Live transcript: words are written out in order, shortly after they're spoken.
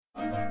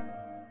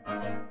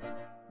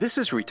This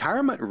is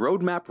Retirement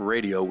Roadmap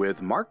Radio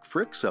with Mark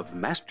Fricks of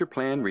Master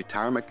Plan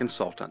Retirement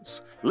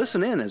Consultants.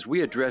 Listen in as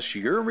we address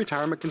your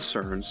retirement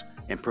concerns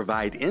and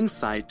provide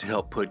insight to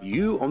help put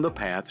you on the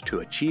path to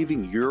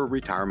achieving your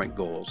retirement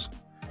goals.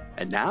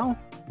 And now,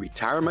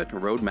 Retirement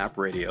Roadmap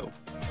Radio.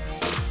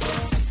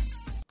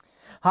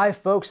 Hi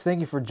folks, thank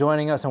you for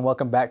joining us and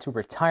welcome back to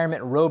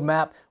Retirement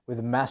Roadmap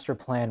with Master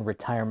Plan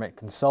Retirement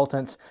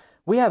Consultants.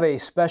 We have a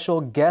special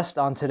guest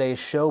on today's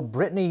show,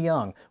 Brittany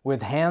Young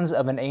with Hands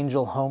of an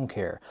Angel Home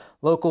Care.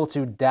 Local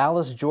to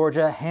Dallas,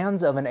 Georgia,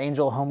 Hands of an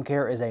Angel Home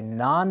Care is a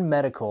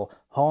non-medical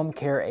home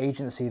care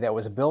agency that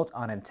was built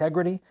on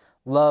integrity,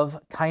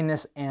 love,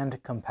 kindness,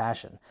 and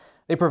compassion.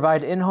 They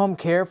provide in-home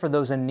care for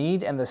those in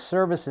need and the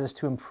services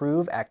to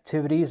improve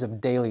activities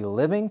of daily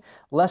living,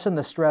 lessen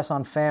the stress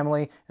on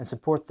family, and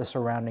support the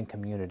surrounding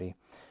community.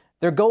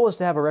 Their goal is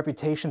to have a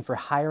reputation for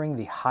hiring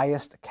the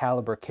highest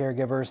caliber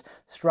caregivers,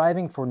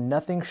 striving for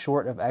nothing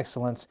short of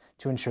excellence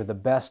to ensure the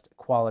best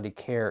quality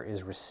care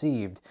is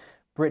received.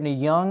 Brittany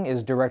Young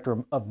is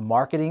Director of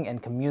Marketing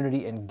and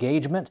Community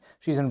Engagement.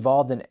 She's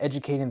involved in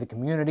educating the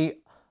community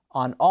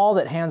on all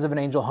that Hands of an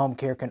Angel Home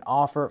Care can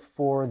offer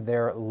for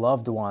their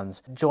loved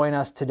ones. Join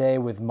us today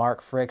with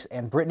Mark Fricks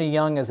and Brittany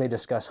Young as they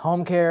discuss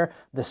home care,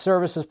 the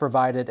services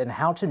provided, and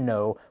how to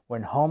know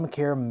when home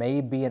care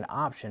may be an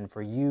option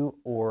for you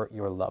or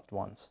your loved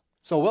ones.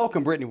 So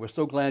welcome, Brittany. We're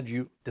so glad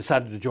you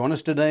decided to join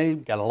us today.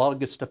 Got a lot of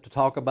good stuff to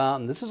talk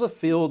about, and this is a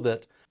field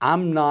that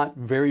I'm not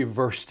very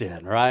versed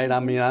in, right? I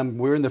mean,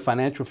 we're in the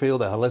financial field,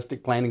 the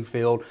holistic planning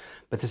field,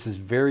 but this is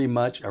very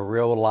much a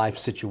real life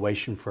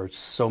situation for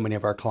so many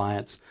of our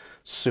clients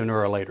sooner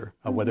or later,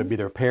 whether it be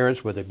their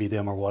parents, whether it be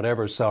them or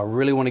whatever. So I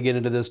really want to get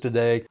into this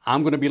today.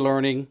 I'm going to be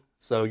learning.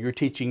 So you're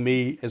teaching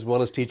me as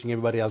well as teaching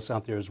everybody else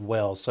out there as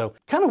well. So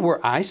kind of where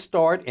I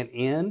start and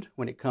end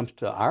when it comes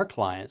to our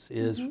clients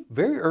is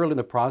very early in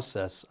the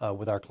process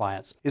with our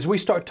clients is we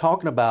start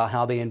talking about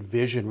how they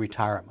envision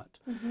retirement.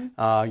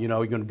 You're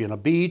going to be on a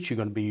beach, you're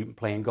going to be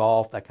playing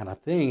golf, that kind of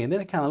thing. And then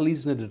it kind of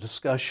leads into the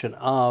discussion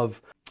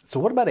of, so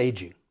what about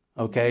aging?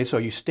 Okay, so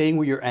are you staying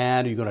where you're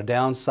at? Are you going to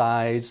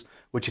downsize,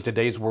 which in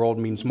today's world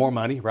means more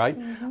money, right?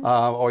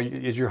 Or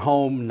is your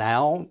home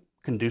now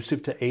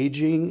conducive to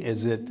aging?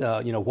 Is it,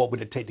 what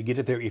would it take to get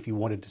it there if you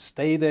wanted to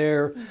stay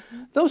there?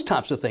 Those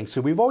types of things. So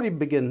we've already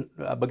begun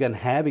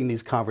having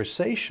these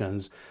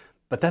conversations,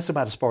 but that's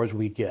about as far as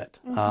we get.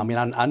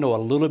 I know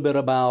a little bit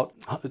about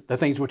the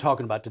things we're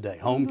talking about today,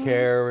 home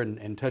care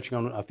and touching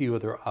on a few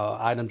other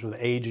items with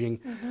aging.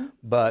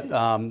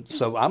 But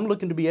so I'm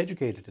looking to be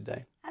educated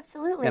today.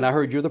 Absolutely. And I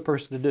heard you're the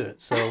person to do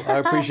it. So I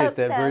appreciate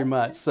that very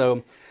much.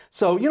 So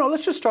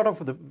let's just start off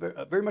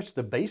with very much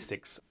the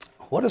basics.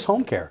 What is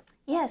home care?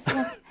 Yes,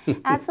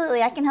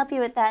 absolutely. I can help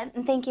you with that.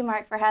 And thank you,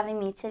 Mark, for having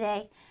me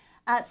today.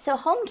 So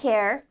home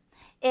care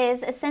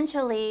is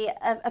essentially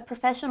a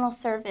professional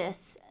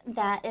service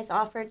that is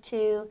offered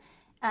to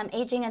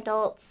aging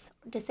adults,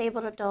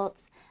 disabled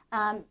adults,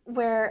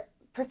 where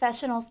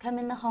professionals come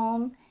in the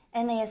home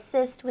and they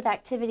assist with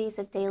activities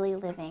of daily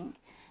living.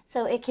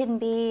 So it can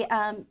be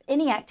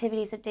any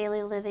activities of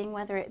daily living,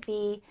 whether it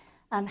be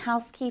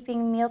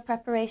housekeeping, meal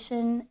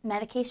preparation,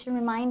 medication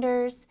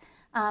reminders.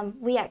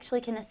 We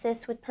actually can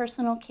assist with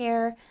personal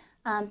care,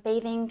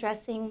 bathing,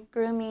 dressing,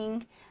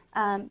 grooming,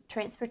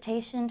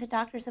 transportation to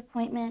doctor's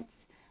appointments,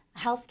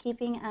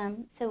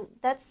 housekeeping. So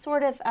that's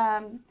sort of,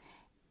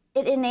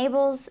 it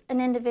enables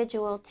an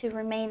individual to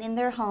remain in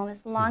their home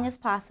as long as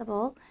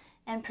possible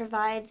and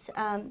provides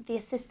the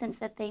assistance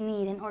that they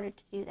need in order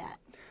to do that.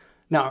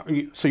 Now,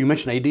 so you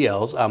mentioned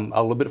ADLs. I'm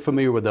a little bit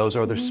familiar with those.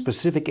 Are there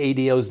specific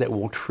ADLs that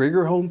will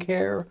trigger home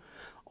care?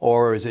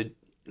 Or is it,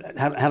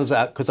 how does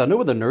that, because I know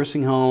with a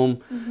nursing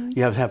home,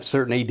 you have to have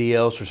certain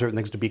ADLs for certain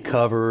things to be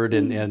covered.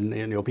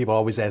 And people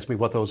always ask me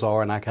what those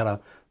are, and I kind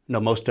of know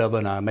most of them,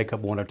 and I make up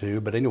one or two.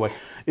 But anyway,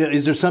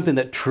 is there something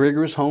that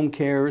triggers home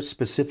care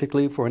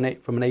specifically from an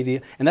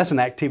ADL? And that's an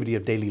activity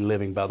of daily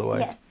living, by the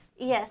way.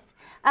 Yes.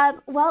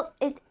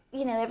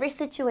 Every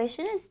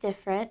situation is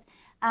different.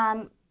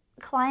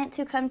 Clients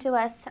who come to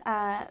us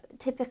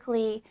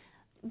typically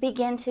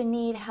begin to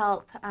need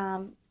help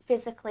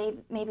physically.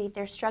 Maybe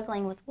they're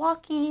struggling with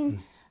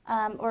walking,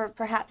 or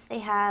perhaps they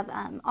have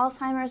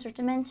Alzheimer's or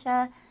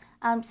dementia.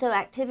 So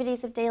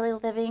activities of daily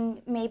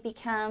living may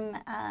become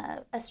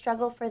a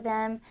struggle for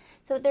them.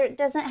 So there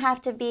doesn't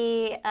have to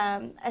be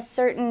a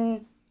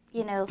certain,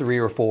 3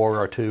 or 4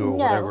 or 2 or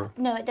whatever.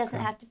 No, it doesn't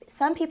have to be.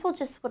 Some people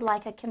just would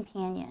like a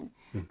companion.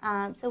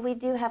 So we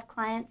do have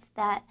clients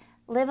that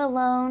live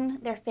alone,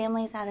 their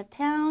family's out of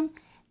town.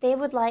 They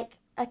would like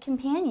a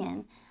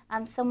companion,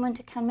 someone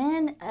to come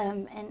in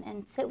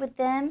and sit with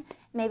them,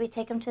 maybe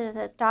take them to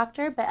the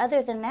doctor. But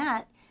other than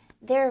that,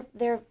 they're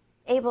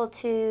able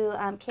to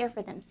care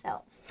for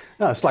themselves.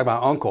 No, it's like my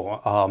uncle,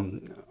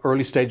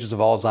 early stages of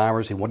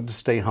Alzheimer's. He wanted to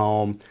stay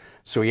home,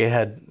 so he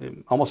had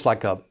almost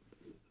like a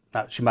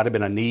she might have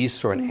been a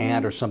niece or an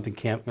aunt or something,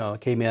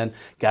 came in,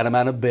 got him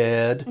out of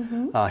bed,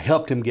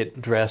 helped him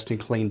get dressed and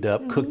cleaned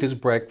up, cooked his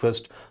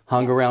breakfast,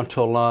 hung around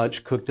till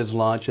lunch, cooked his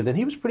lunch, and then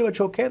he was pretty much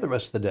okay the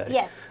rest of the day.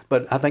 Yes.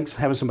 But I think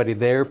having somebody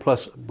there,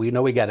 plus we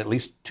know he got at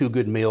least 2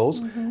 good meals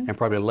and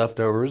probably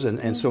leftovers,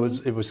 and so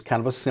it was kind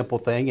of a simple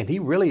thing, and he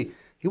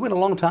went a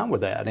long time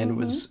with that, and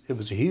it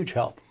was a huge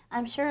help.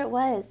 I'm sure it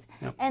was.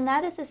 Yep. And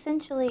that is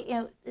essentially,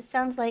 it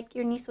sounds like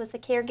your niece was a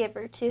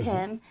caregiver to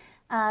him,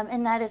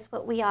 and that is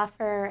what we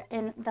offer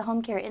in the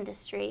home care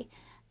industry,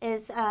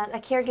 is a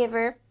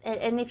caregiver.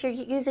 And if you're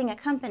using a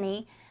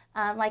company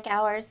like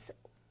ours,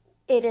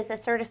 it is a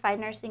certified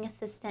nursing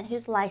assistant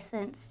who's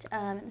licensed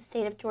in the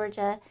state of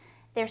Georgia.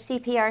 They're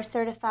CPR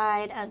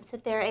certified, so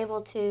they're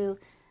able to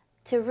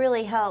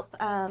really help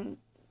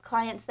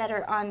clients that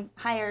are on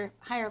higher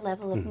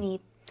level of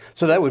need.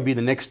 So that would be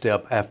the next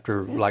step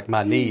after, like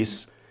my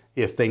niece,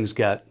 if things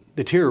got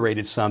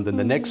deteriorated some, then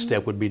the next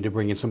step would be to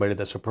bring in somebody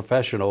that's a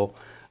professional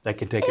that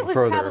can take it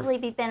further. It would probably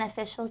be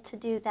beneficial to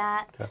do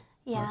that. Okay.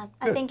 Yeah,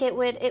 I think it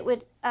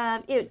would.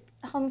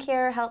 Home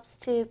care helps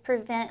to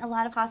prevent a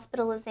lot of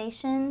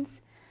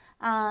hospitalizations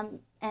and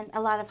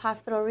a lot of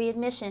hospital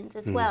readmissions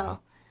as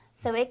well.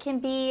 So it can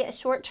be a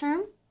short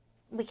term.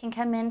 We can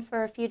come in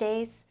for a few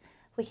days.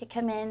 We could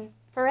come in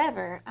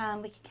forever.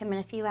 We can come in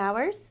a few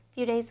hours, a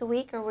few days a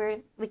week, or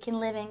we can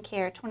live in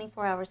care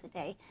 24 hours a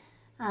day.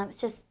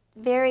 It's just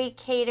very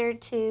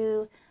catered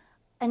to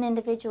an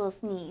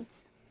individual's needs.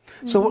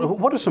 So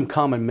what are some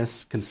common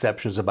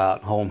misconceptions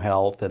about home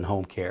health and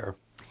home care?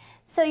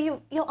 So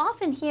you'll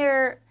often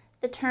hear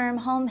the term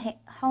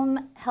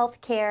home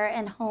health care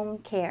and home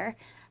care,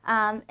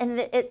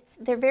 and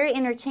they're very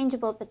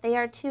interchangeable, but they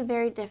are two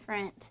very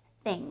different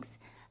things.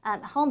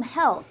 Home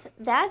health,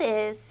 that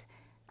is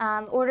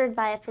ordered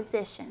by a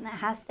physician. That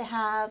has to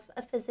have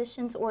a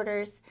physician's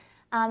orders,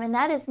 and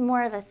that is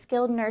more of a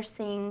skilled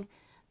nursing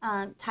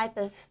type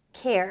of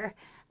care,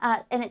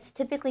 and it's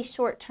typically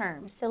short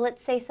term. So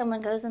let's say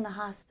someone goes in the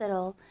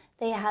hospital,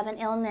 they have an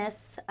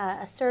illness,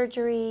 a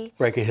surgery.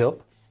 Break a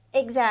hip?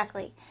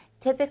 Exactly.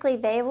 Typically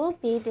they will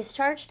be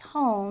discharged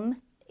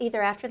home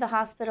either after the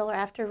hospital or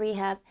after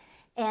rehab,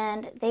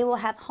 and they will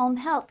have home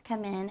health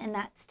come in, and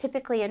that's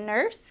typically a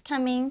nurse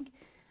coming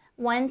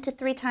 1 to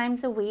 3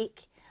 times a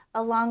week,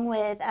 along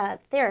with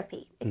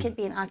therapy. It could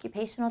be an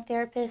occupational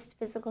therapist,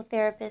 physical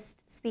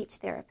therapist, speech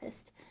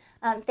therapist.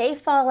 They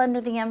fall under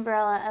the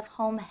umbrella of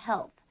home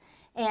health.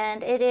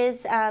 And it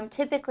is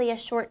typically a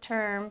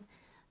short-term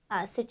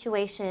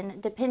situation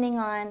depending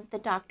on the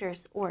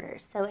doctor's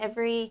orders. So I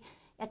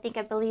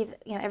believe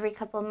every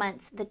couple of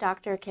months the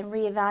doctor can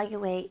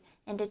reevaluate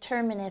and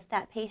determine if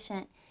that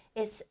patient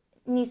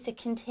needs to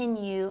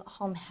continue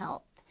home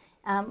health.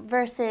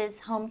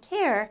 Versus home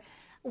care,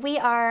 we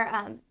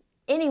are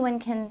anyone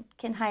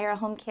can hire a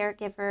home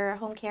caregiver, a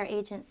home care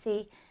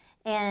agency,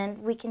 and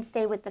we can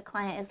stay with the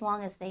client as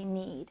long as they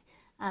need.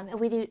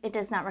 It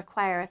does not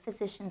require a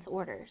physician's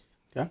orders.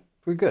 Yeah,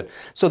 very good.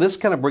 So this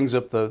kind of brings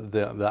up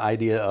the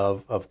idea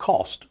of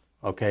cost,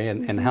 okay,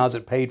 and how is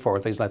it paid for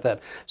and things like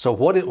that. So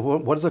what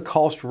is a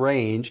cost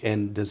range,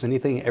 and does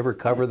anything ever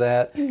cover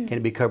that? Can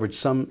it be covered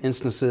some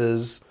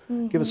instances?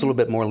 Give us a little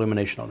bit more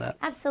illumination on that.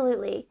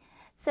 Absolutely.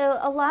 So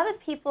a lot of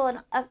people,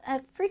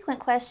 a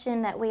frequent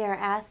question that we are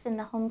asked in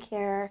the home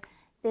care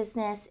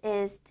business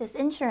is, does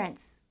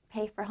insurance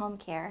pay for home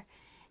care?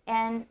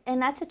 And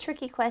that's a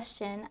tricky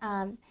question.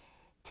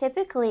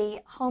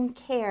 Typically, home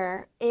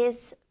care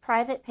is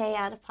private pay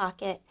out of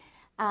pocket.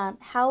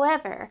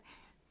 However,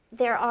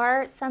 there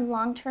are some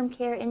long-term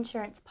care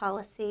insurance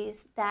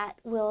policies that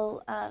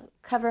will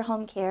cover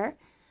home care,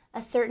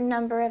 a certain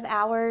number of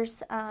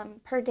hours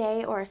per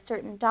day or a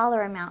certain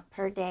dollar amount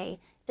per day,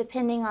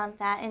 depending on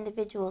that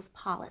individual's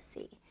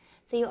policy.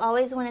 So you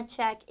always want to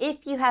check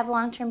if you have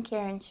long-term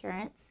care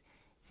insurance,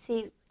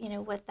 see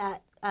what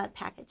that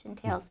package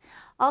entails.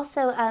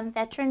 Also,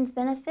 veterans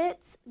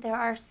benefits, there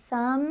are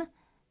some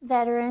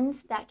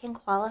veterans that can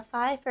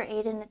qualify for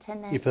aid and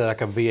attendance. If they're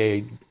like a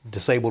VA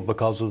disabled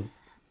because of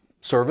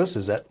service,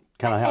 is that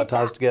kind of how it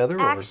ties together?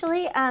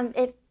 Actually,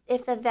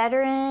 if the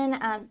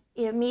veteran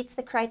meets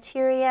the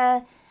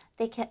criteria,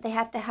 they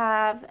have to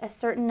have a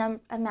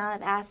certain amount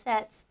of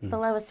assets,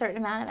 below a certain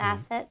amount of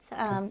assets,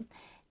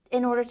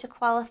 in order to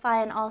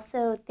qualify, and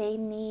also they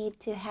need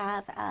to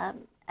have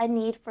a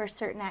need for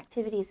certain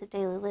activities of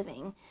daily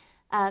living.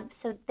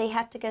 So they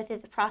have to go through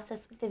the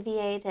process with the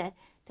VA to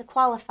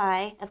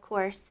qualify, of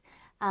course,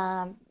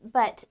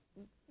 but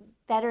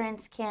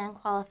veterans can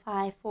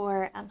qualify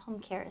for home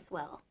care as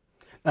well.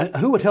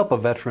 Who would help a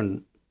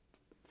veteran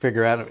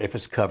figure out if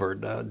it's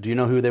covered? Do you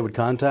know who they would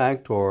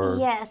contact? Or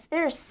Yes,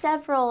 there are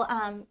several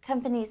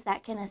companies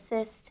that can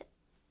assist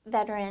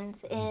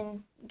veterans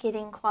in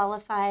getting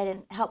qualified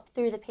and help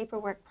through the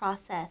paperwork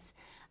process.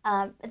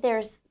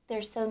 There's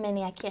so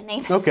many I can't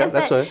name. Okay,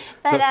 that's right.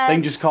 But they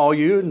can just call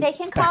you? They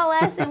can call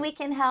us and we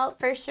can help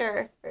for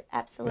sure.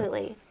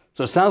 Absolutely.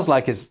 So it sounds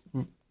like it's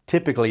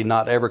typically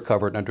not ever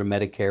covered under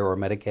Medicare or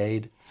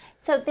Medicaid?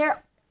 So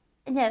there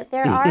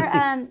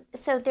are,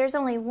 so there's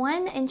only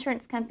one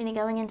insurance company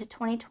going into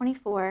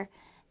 2024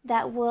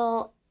 that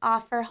will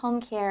offer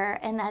home care,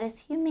 and that is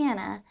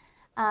Humana,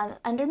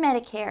 under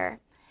Medicare.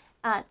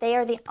 They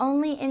are the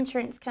only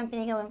insurance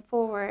company going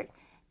forward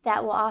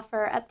that will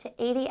offer up to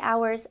 80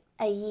 hours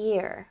a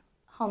year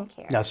home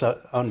care. Now, so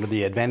under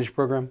the Advantage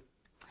program?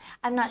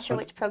 I'm not sure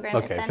which program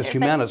Okay, it's under. because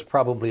Humana is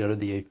probably under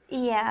the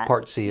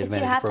Part C but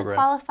Advantage you have program.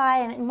 to qualify,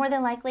 and more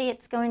than likely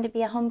it's going to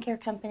be a home care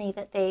company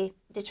that they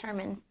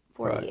determine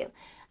for Right. you.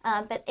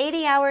 But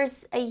 80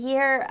 hours a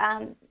year,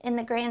 in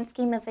the grand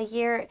scheme of a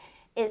year,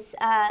 is,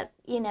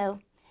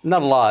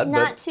 Not a lot,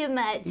 not but too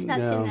much, not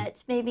no. too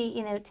much,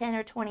 maybe, 10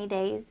 or 20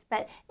 days.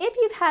 But if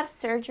you've had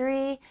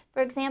surgery,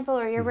 for example,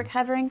 or you're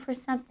recovering for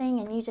something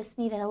and you just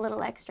needed a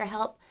little extra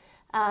help,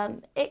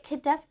 it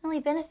could definitely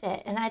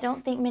benefit. And I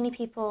don't think many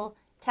people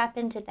tap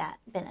into that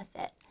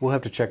benefit. we'll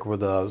have to check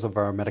with some of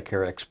our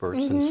Medicare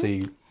experts and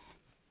see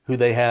who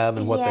they have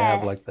and what they have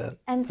Yes. like that.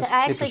 And so That's I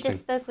actually interesting. just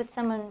spoke with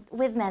someone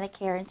with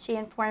Medicare, and she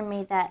informed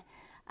me that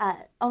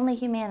only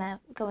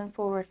Humana going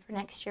forward for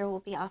next year will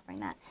be offering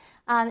that.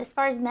 As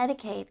far as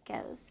Medicaid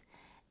goes,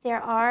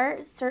 there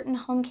are certain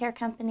home care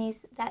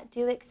companies that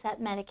do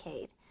accept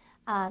Medicaid.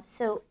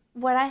 So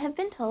what I have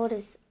been told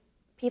is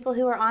people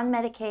who are on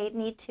Medicaid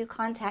need to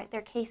contact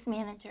their case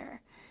manager,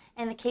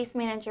 and the case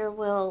manager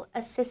will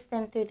assist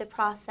them through the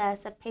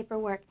process of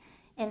paperwork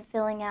and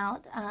filling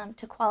out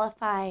to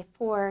qualify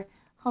for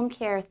home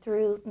care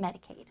through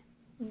Medicaid.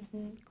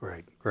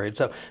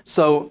 Great.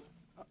 So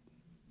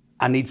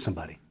I need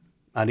somebody.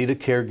 I need a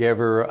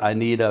caregiver. I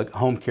need a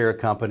home care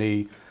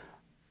company.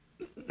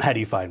 How do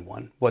you find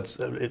one? What's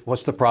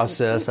the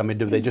process? I mean,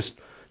 do they just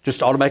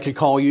automatically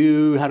call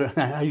you? How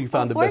do you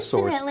find the best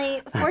source?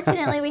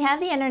 Fortunately, we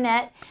have the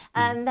internet.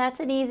 That's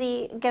an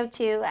easy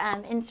go-to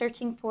in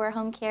searching for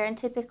home care, and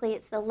typically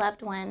it's the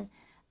loved one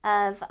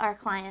of our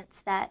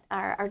clients that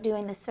are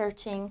doing the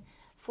searching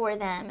for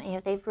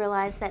them. They've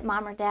realized that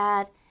mom or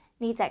dad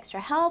needs extra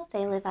help.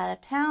 They live out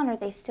of town, or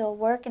they still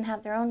work and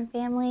have their own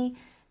family.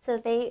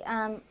 So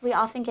we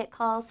often get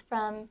calls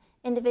from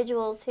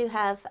individuals who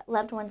have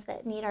loved ones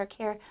that need our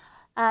care.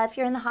 If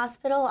you're in the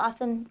hospital,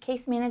 often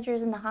case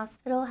managers in the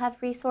hospital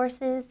have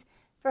resources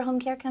for home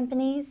care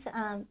companies.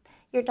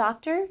 Your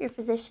doctor, your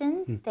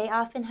physician, they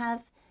often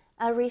have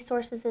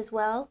resources as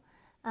well.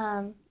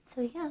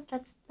 So yeah,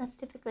 that's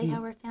typically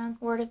how we're found,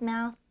 word of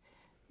mouth.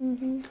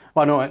 Well,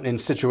 I know in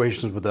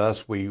situations with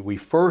us, we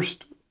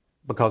first,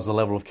 because the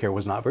level of care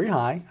was not very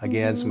high,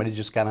 again, somebody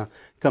just kind of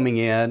coming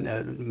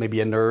in, maybe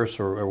a nurse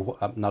or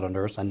not a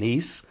nurse, a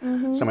niece,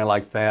 somebody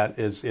like that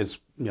is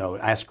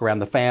ask around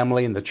the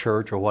family and the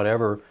church or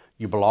whatever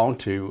you belong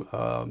to,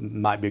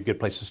 might be a good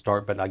place to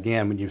start. But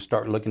again, when you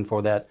start looking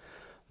for that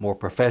more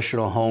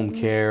professional home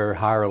care,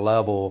 higher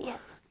level, Yes.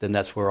 then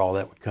that's where all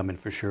that would come in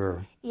for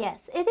sure.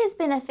 Yes, it is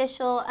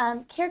beneficial.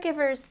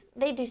 Caregivers,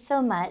 they do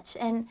so much,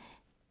 and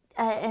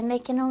they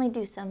can only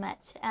do so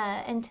much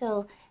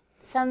until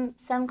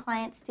some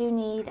clients do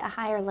need a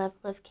higher level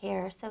of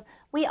care. So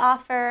we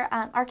offer,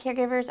 our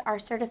caregivers are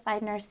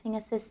certified nursing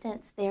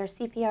assistants. They are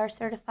CPR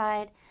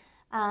certified,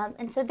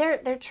 and so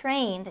they're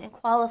trained and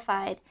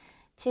qualified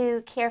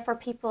to care for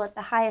people at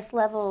the highest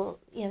level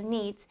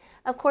needs.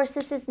 Of course,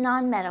 this is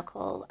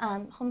non-medical.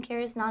 Home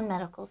care is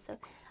non-medical, so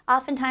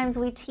oftentimes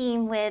we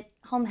team with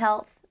home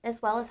health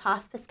as well as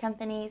hospice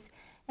companies,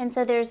 and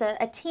so there's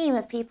a team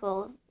of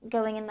people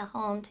going in the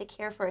home to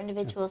care for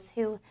individuals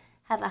who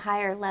have a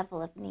higher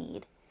level of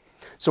need.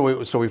 So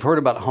we've heard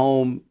about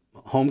home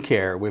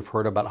care. We've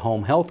heard about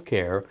home health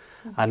care.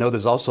 I know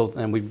there's also,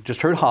 and we've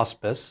just heard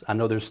hospice. I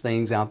know there's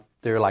things out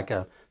there like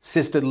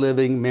assisted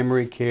living,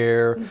 memory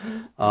care,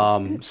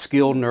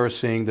 skilled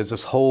nursing. There's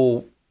this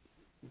whole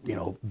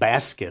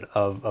basket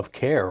of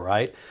care,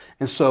 right?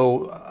 And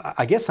so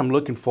I guess I'm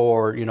looking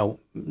for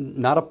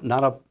not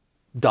a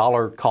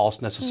dollar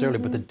cost necessarily,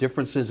 but the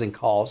differences in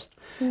cost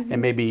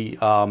and maybe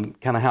kind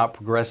of how it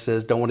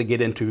progresses. Don't want to get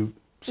into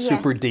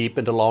super deep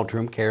into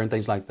long-term care and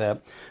things like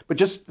that, but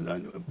just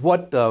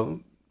what the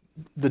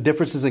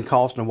differences in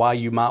cost and why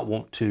you might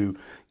want to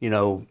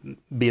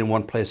be in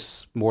one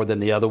place more than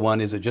the other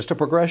one. Is it just a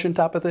progression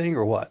type of thing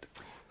or what?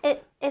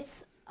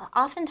 It's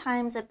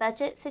oftentimes a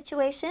budget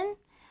situation,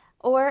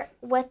 or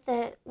what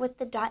the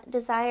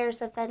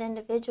desires of that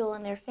individual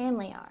and their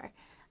family are.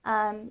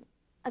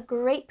 A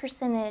great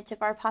percentage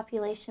of our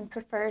population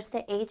prefers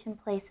to age in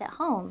place at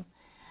home.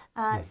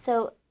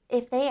 So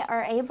if they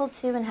are able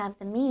to and have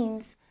the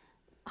means,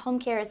 home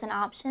care is an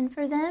option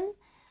for them,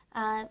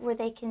 where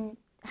they can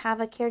have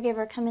a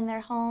caregiver come in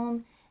their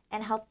home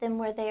and help them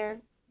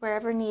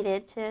wherever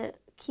needed to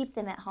keep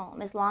them at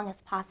home as long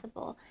as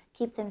possible,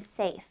 keep them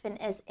safe and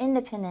as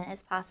independent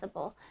as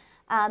possible.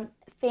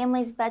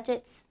 Families'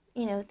 budgets,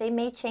 they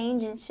may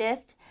change and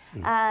shift.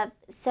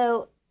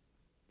 So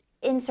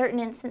in certain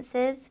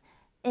instances,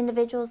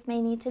 individuals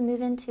may need to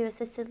move into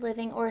assisted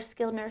living or a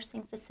skilled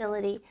nursing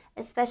facility,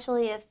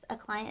 especially if a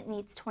client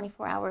needs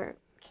 24-hour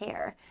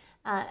care.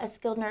 A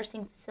skilled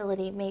nursing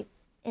facility may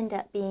end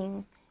up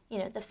being,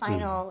 the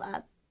final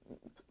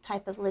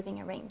type of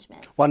living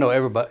arrangement. Well, I know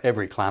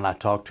every client I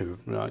talk to,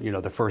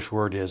 the first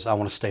word is, I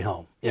want to stay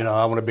home.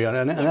 I want to be on,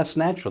 and that's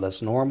natural,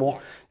 that's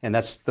normal, and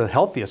that's the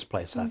healthiest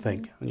place, I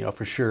think,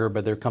 for sure.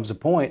 But there comes a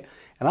point,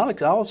 and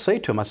I'll say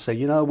to them, I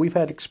say, we've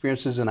had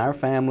experiences in our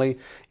family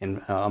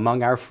and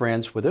among our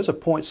friends where there's a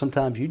point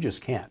sometimes you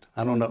just can't.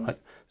 I don't know,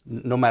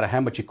 no matter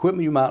how much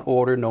equipment you might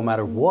order, no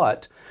matter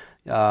what,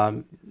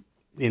 even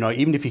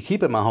if you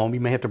keep it in my home, you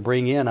may have to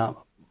bring in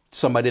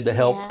somebody to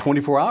help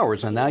 24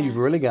 hours, and now you've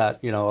really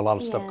got a lot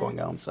of stuff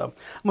going on. So I'm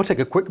going to take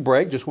a quick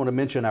break. Just want to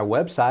mention our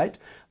website,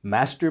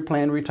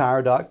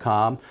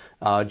 masterplanretire.com.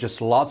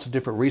 Just lots of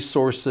different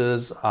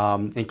resources,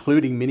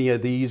 including many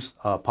of these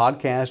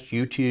podcasts,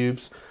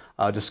 YouTubes,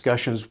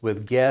 discussions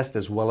with guests,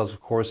 as well as,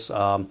 of course,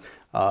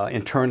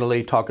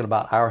 internally talking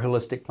about our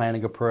holistic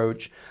planning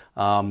approach.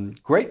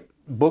 Great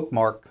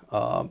bookmark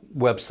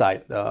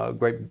website,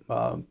 great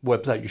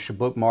website you should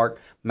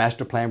bookmark,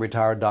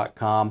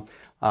 masterplanretire.com.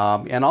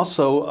 And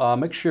also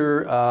make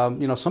sure,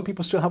 some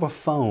people still have a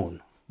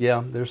phone.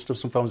 Yeah, there's still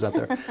some phones out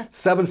there.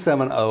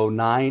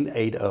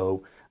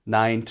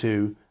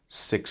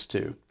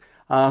 770-980-9262.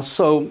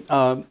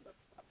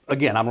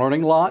 Again, I'm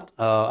learning a lot.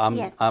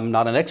 I'm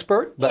not an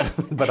expert,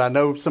 but I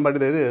know somebody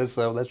that is,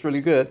 so that's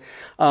really good.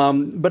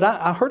 But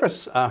I heard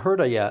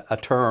a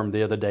term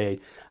the other day.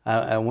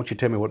 I want you to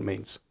tell me what it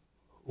means.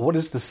 What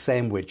is the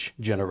sandwich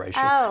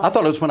generation? Oh. I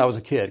thought it was when I was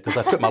a kid because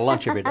I took my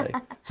lunch every day.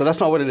 So that's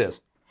not what it is.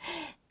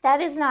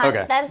 That is not.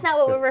 Okay. That is not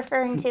what we're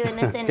referring to in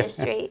this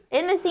industry.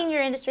 In the senior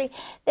industry,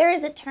 there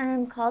is a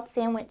term called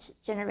sandwich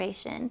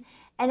generation,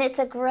 and it's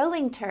a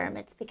growing term.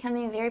 It's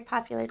becoming a very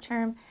popular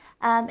term,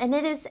 and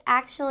it is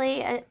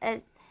actually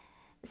a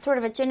sort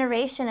of a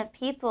generation of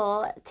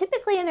people,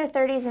 typically in their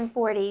 30s and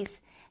 40s,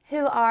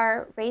 who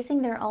are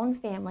raising their own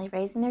family,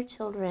 raising their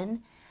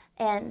children,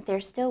 and they're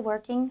still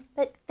working,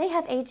 but they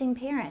have aging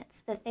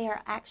parents that they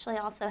are actually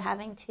also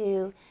having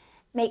to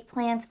make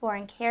plans for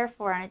and care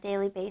for on a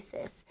daily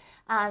basis.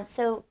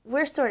 So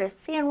we're sort of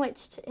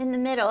sandwiched in the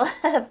middle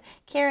of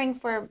caring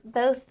for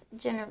both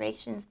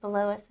generations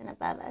below us and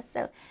above us.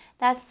 So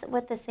that's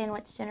what the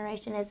sandwich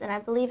generation is, and I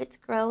believe it's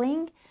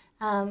growing.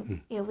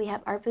 We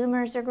have our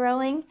boomers are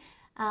growing,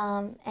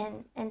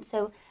 and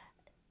so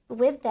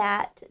with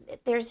that,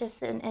 there's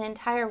just an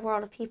entire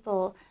world of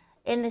people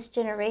in this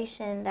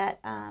generation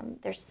that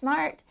they're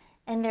smart,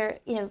 and they're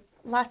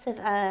lots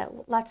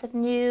of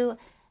new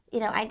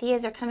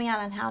ideas are coming out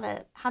on how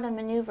to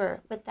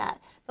maneuver with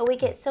that. But we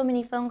get so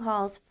many phone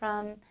calls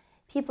from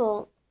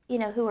people,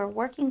 who are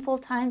working full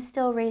time,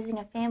 still raising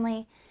a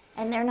family,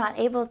 and they're not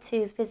able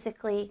to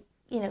physically,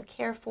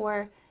 care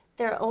for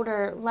their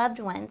older loved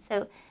ones.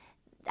 So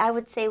I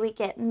would say we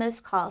get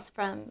most calls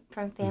from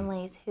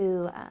families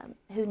who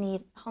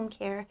need home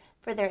care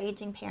for their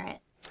aging parent.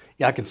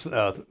 Yeah, I can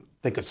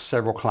think of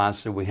several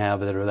clients that we have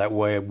that are that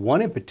way.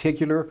 One in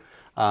particular,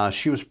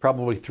 she was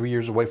probably 3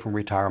 years away from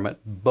retirement.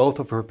 Both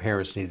of her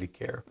parents needed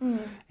care,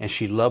 and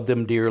she loved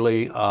them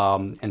dearly.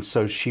 And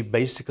so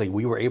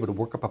we were able to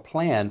work up a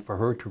plan for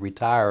her to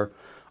retire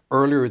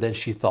earlier than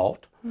she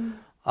thought,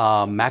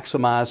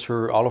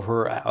 maximize all of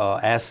her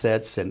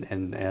assets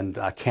and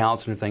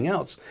accounts and everything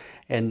else.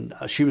 And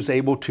she was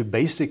able to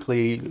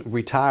basically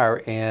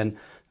retire and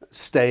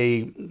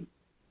stay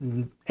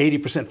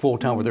 80%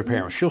 full-time with her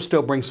parents. She'll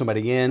still bring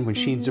somebody in when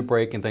she needs a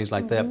break and things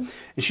like that. And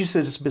she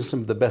said it's been some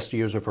of the best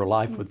years of her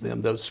life with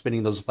them,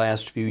 spending those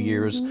last few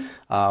years.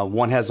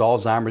 One has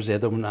Alzheimer's, the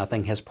other one I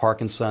think has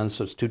Parkinson's,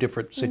 so it's two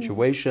different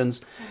situations.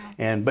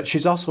 But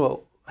she's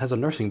also has a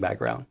nursing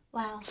background.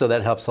 Wow. So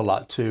that helps a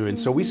lot too. And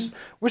so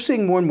we're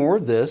seeing more and more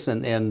of this,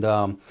 and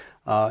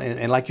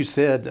like you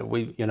said,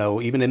 we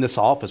even in this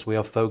office we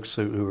have folks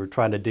who are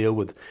trying to deal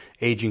with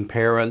aging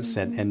parents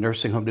and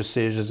nursing home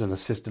decisions and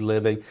assisted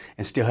living,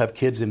 and still have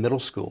kids in middle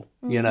school.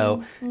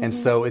 And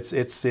so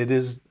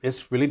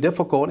it's really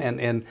difficult,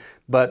 and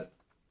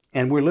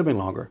we're living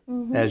longer,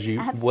 as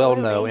you well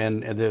know.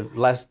 And the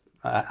last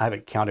I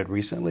haven't counted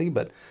recently,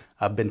 but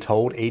I've been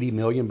told 80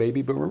 million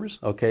baby boomers.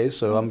 Okay,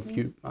 so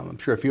I'm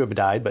sure a few have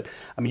died, but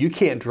I mean, you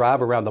can't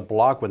drive around the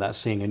block without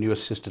seeing a new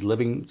assisted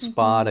living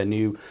spot, a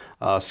new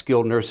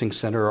skilled nursing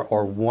center,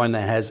 or one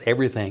that has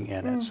everything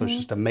in it. So it's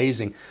just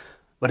amazing.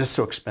 But it's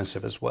so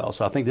expensive as well.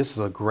 So I think this is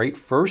a great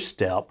first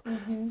step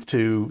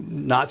to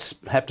not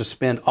have to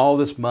spend all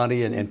this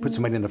money and put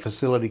somebody in a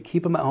facility,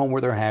 keep them at home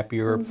where they're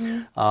happier,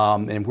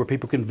 and where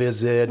people can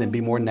visit and be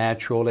more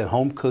natural, and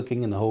home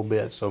cooking and the whole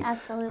bit. So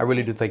Absolutely. I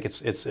really do think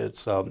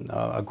it's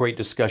a great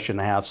discussion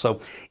to have. So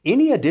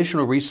any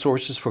additional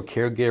resources for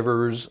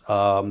caregivers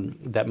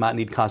that might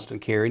need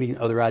constant care? Any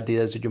other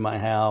ideas that you might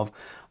have?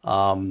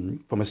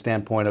 From a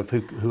standpoint of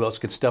who else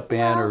could step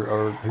in,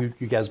 or who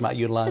you guys might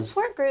utilize?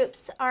 Support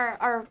groups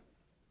are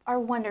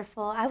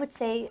wonderful. I would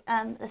say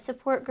a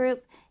support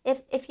group,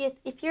 if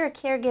you're a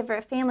caregiver,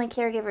 a family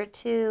caregiver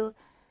to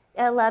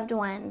a loved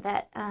one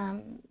that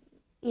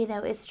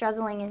is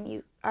struggling, and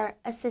you are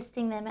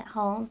assisting them at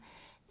home,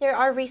 there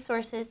are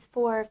resources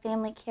for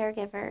family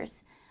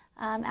caregivers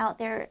out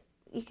there.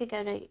 You could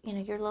go to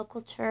your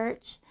local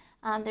church.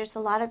 There's a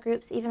lot of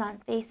groups, even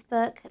on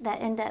Facebook,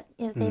 that end up,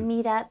 they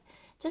meet up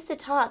just to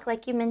talk.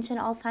 Like you mentioned,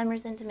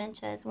 Alzheimer's and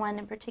dementia is one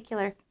in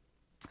particular.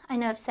 I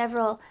know of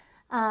several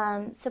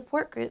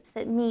support groups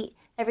that meet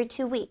every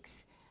 2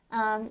 weeks,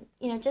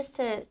 just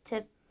to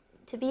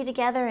be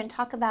together and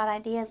talk about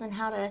ideas and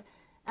how to.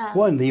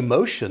 Well, and the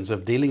emotions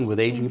of dealing with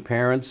aging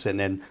parents,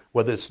 and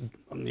whether it's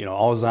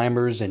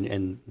Alzheimer's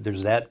and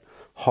there's that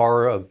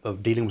horror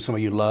of dealing with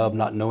somebody you love,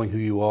 not knowing who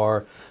you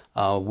are,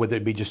 whether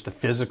it be just the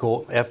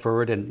physical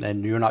effort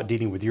and you're not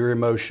dealing with your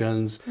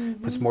emotions,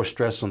 puts more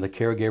stress on the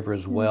caregiver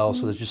as well.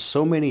 So there's just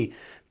so many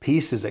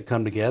pieces that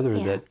come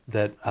together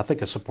that I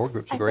think a support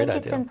group's a great idea. I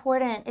think it's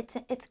important.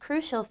 It's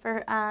crucial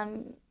for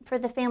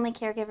the family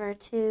caregiver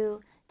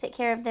to take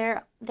care of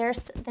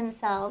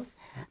themselves,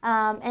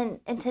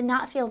 and to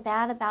not feel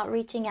bad about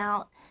reaching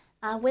out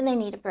when they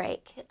need a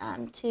break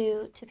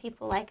to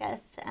people like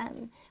us,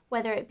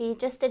 whether it be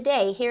just a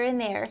day here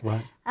and there.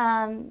 Right.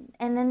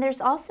 And then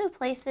there's also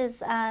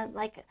places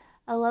like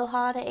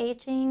Aloha to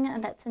Aging,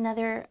 and that's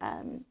another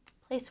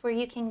place where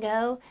you can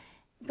go,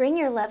 bring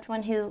your loved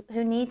one who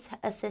needs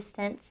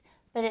assistance,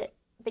 but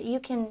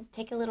you can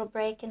take a little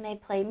break and they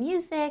play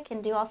music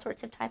and do all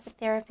sorts of type of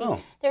therapy.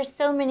 Oh. There's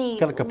so many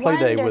kind of like a play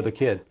day with a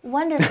kid.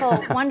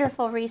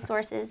 Wonderful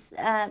resources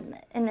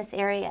in this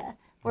area.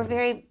 We're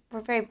very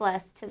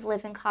blessed to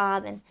live in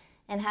Cobb and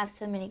have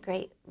so many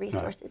great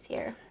resources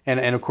here.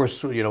 And of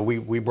course,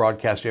 we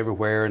broadcast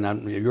everywhere,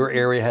 and your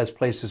area has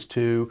places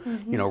too.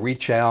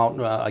 Reach out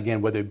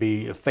again, whether it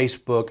be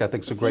Facebook. I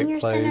think it's a great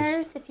place. Senior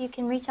centers, if you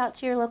can reach out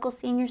to your local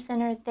senior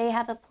center, they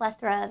have a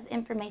plethora of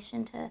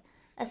information to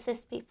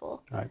assist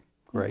people. All right,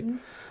 great.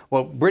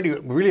 Well, Brittany,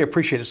 really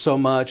appreciate it so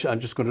much.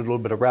 I'm just going to do a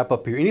little bit of wrap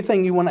up here.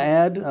 Anything you want to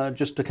add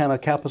just to kind of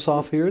cap us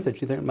off here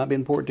that you think might be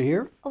important to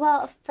hear?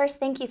 Well, first,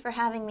 thank you for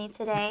having me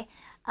today.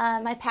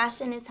 My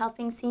passion is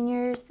helping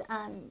seniors.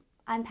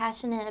 I'm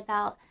passionate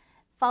about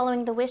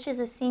following the wishes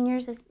of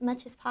seniors as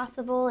much as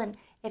possible, and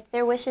if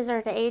their wishes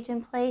are to age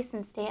in place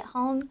and stay at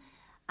home,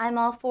 I'm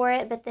all for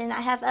it. But then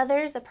I have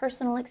others, a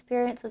personal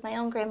experience with my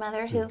own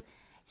grandmother who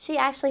she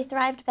actually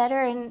thrived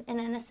better in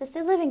an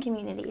assisted living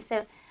community.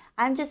 So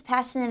I'm just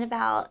passionate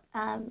about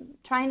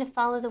trying to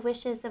follow the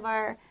wishes of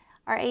our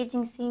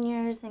aging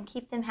seniors and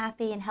keep them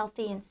happy and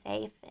healthy and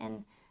safe.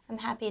 And I'm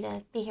happy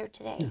to be here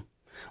today. Yeah.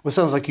 Well, it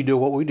sounds like you do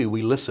what we do.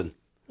 We listen.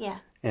 Yeah.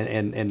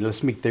 And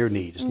let's meet their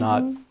needs,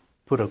 not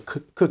put a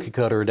cookie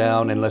cutter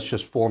down and let's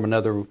just form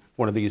another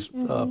one of these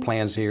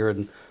plans here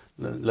and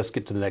let's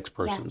get to the next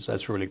person. So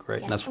that's really great.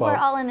 Yeah. And that's why we're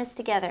all in this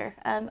together.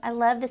 I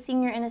love the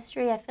senior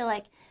industry. I feel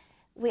like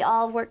we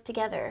all work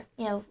together.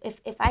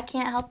 If I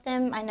can't help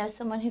them, I know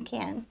someone who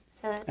can.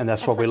 So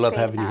that's why we love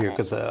having you here,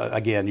 because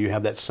again, you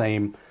have that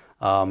same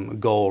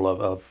goal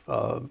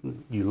of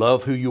you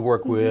love who you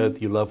work with,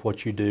 you love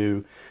what you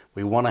do.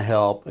 We want to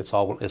help. It's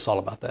all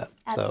about that.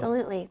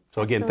 Absolutely.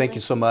 So again, thank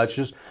you so much.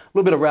 Just a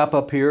little bit of wrap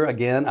up here.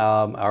 Again,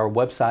 our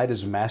website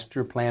is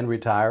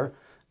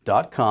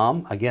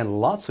masterplanretire.com. Again,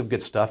 lots of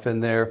good stuff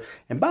in there.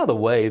 And by the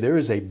way, there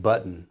is a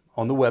button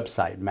on the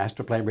website,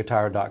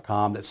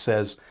 masterplanretire.com, that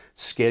says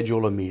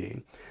schedule a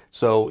meeting.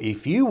 So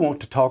if you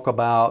want to talk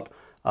about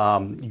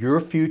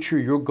your future,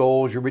 your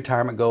goals, your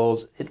retirement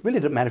goals, it really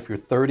doesn't matter if you're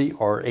 30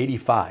 or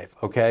 85,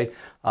 okay?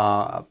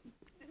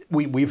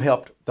 We've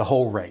helped the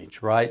whole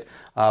range, right?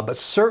 But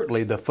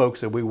certainly the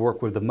folks that we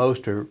work with the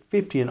most are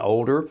 50 and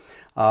older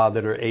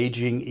that are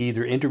aging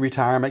either into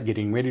retirement,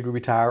 getting ready to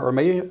retire, or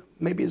maybe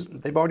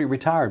they've already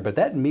retired. But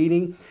that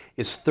meeting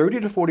is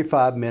 30 to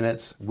 45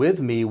 minutes with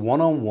me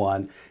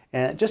one-on-one,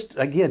 and just,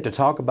 again, to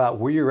talk about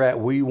where you're at,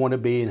 where you want to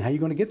be, and how you're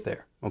going to get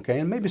there, okay?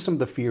 And maybe some of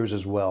the fears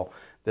as well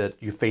that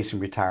you face in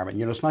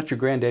retirement. It's not your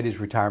granddaddy's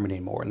retirement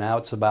anymore. Now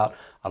it's about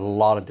a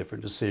lot of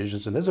different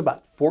decisions. And there's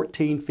about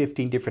 14,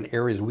 15 different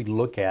areas we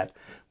look at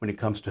when it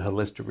comes to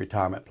holistic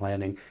retirement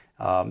planning.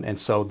 And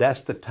so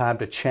that's the time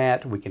to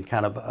chat. We can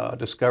kind of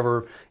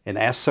discover and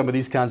ask some of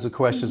these kinds of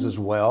questions as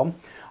well.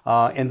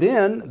 And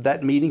then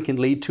that meeting can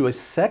lead to a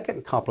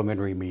second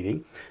complimentary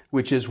meeting,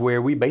 which is where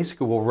we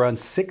basically will run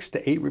 6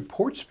 to 8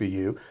 reports for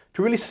you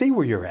to really see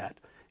where you're at.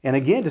 And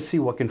again, to see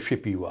what can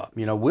trip you up.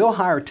 Will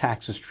higher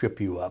taxes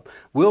trip you up?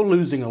 Will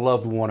losing a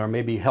loved one or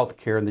maybe health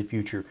care in the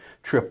future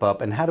trip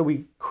up? And how do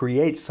we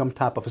create some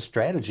type of a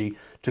strategy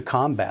to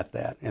combat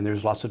that? And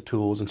there's lots of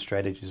tools and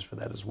strategies for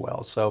that as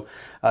well. So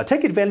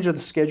take advantage of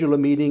the schedule a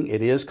meeting.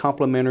 It is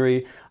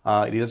complimentary.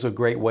 It is a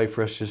great way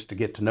for us just to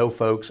get to know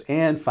folks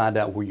and find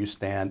out where you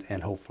stand,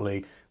 and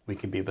hopefully we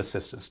can be of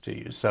assistance to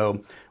you.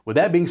 So with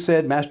that being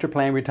said,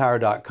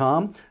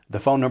 masterplanretire.com. The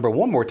phone number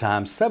one more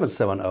time,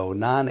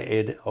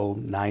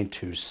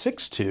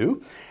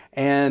 770-980-9262.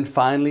 And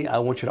finally, I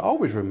want you to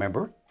always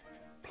remember,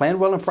 plan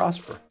well and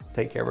prosper.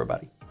 Take care,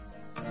 everybody.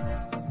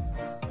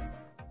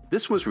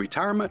 This was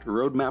Retirement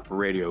Roadmap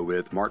Radio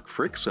with Mark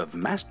Fricks of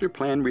Master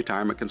Plan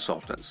Retirement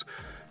Consultants.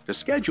 To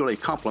schedule a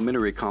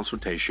complimentary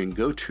consultation,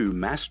 go to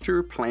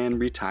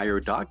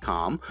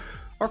masterplanretire.com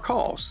or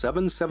call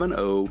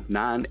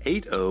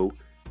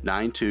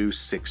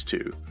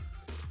 770-980-9262.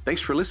 Thanks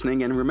for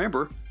listening, and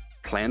remember,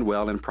 plan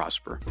well and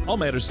prosper. All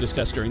matters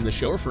discussed during this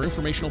show are for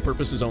informational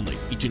purposes only.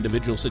 Each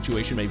individual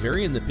situation may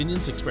vary, and the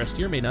opinions expressed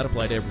here may not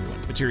apply to everyone.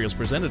 Materials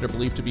presented are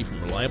believed to be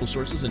from reliable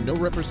sources, and no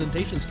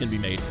representations can be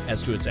made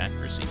as to its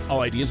accuracy.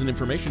 All ideas and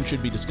information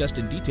should be discussed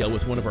in detail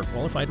with one of our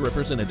qualified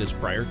representatives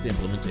prior to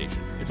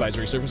implementation.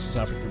 Advisory services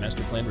offered through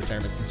Master Plan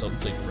Retirement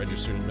Consultants, a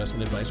registered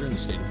investment advisor in the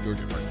state of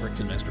Georgia. Mark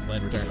Fricks and Master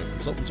Plan Retirement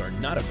Consultants are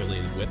not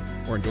affiliated with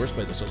or endorsed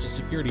by the Social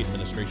Security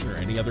Administration or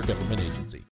any other government agency.